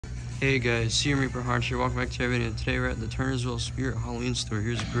Hey guys, CM Reaper Hunter here. Welcome back to our video. Today we're at the Turnersville Spirit Halloween store.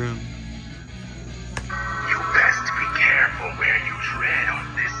 Here's Grim. You best be careful where you tread on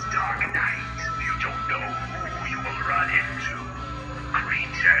this dark night. You don't know who you will run into.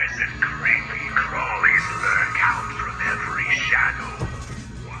 Creatures and creepy crawlies lurk out from every shadow.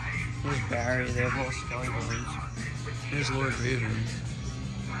 Here's Barry. They have little skeletons. Here's Lord Raven.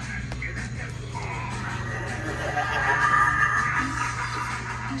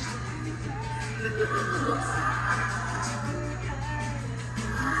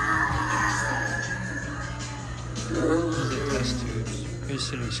 These are test tubes. Here's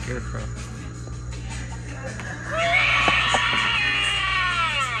sitting Scarecrow.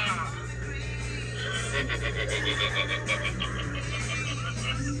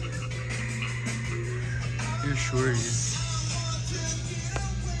 Here's Shorty.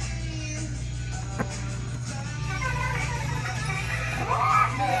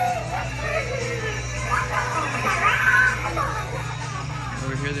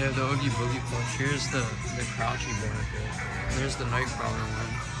 Over here they have the Oogie Boogie plush. Here's the Crouchy Benefit. And there's the Nightcrawler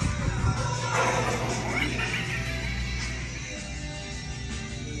one.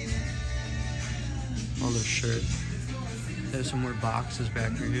 All their shirt. There's some more boxes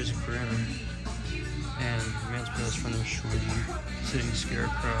back here. Here's Grim. And Man's Best Friend is Shorty. Sitting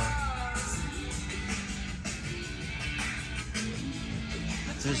Scarecrow.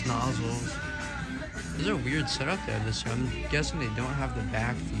 There's Nozzles. There's a weird setup there this year. I'm guessing they don't have the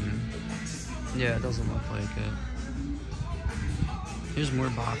back theme. Yeah, it doesn't look like it. Here's more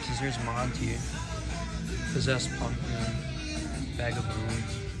boxes. Here's Monty. Possessed Pumpkin. Bag of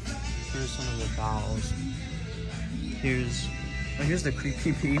Bones. Here's some of the dolls. Here's the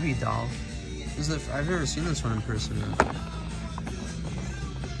creepy baby doll. I've never seen this one in person yet.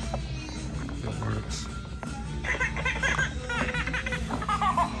 It works.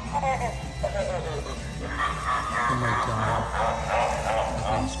 Oh my god. That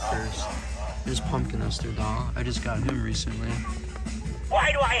thing's cursed. Here's Pumpkin Esther doll. I just got him recently.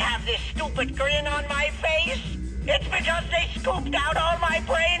 Why do I have this stupid grin on my face? It's because they scooped out all my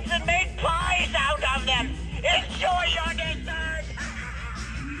brains and made pies out of them. Enjoy your dessert!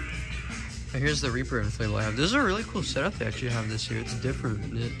 Here's the Reaper Inflatable I have. This is a really cool setup they actually have this year. It's different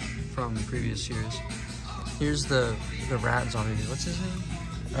from previous years. Here's the rat zombie. What's his name?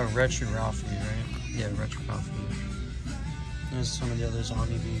 Oh, Retro Ralphie, right? Yeah, Retro Ralphie. Here's some of the other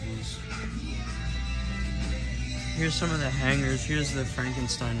zombie babies. Here's some of the hangers. Here's the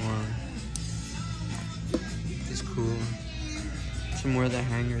Frankenstein one. It's cool. Some more of the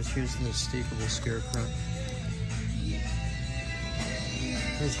hangers. Here's the stakeable Scarecrow.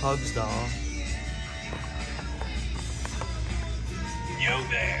 Here's Hub's doll. You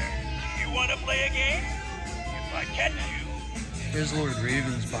there? Do you want to play a game? If I catch you. Here's Lord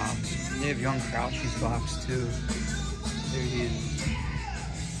Raven's box. They have Young Crouchy's box too. There he is.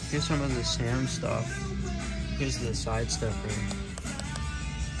 Here's some of the Sam stuff. Here's the Sidestepper.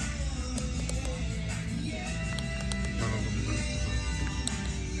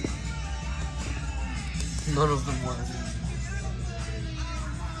 None of them work.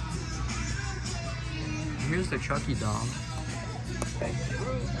 Here's the Chucky doll. I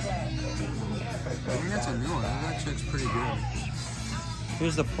think that's a new one. That actually looks pretty good.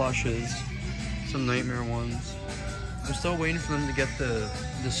 Here's the plushes. Some Nightmare ones. I'm still waiting for them to get the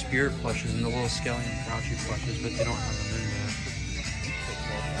Spirit plushes and the little Skeleton Crouchy plushes, but they don't have them in yet.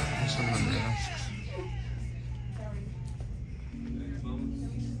 Here's some of the masks.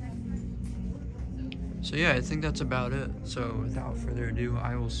 So yeah, I think that's about it. So without further ado,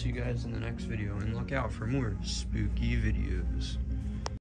 I will see you guys in the next video, and look out for more spooky videos.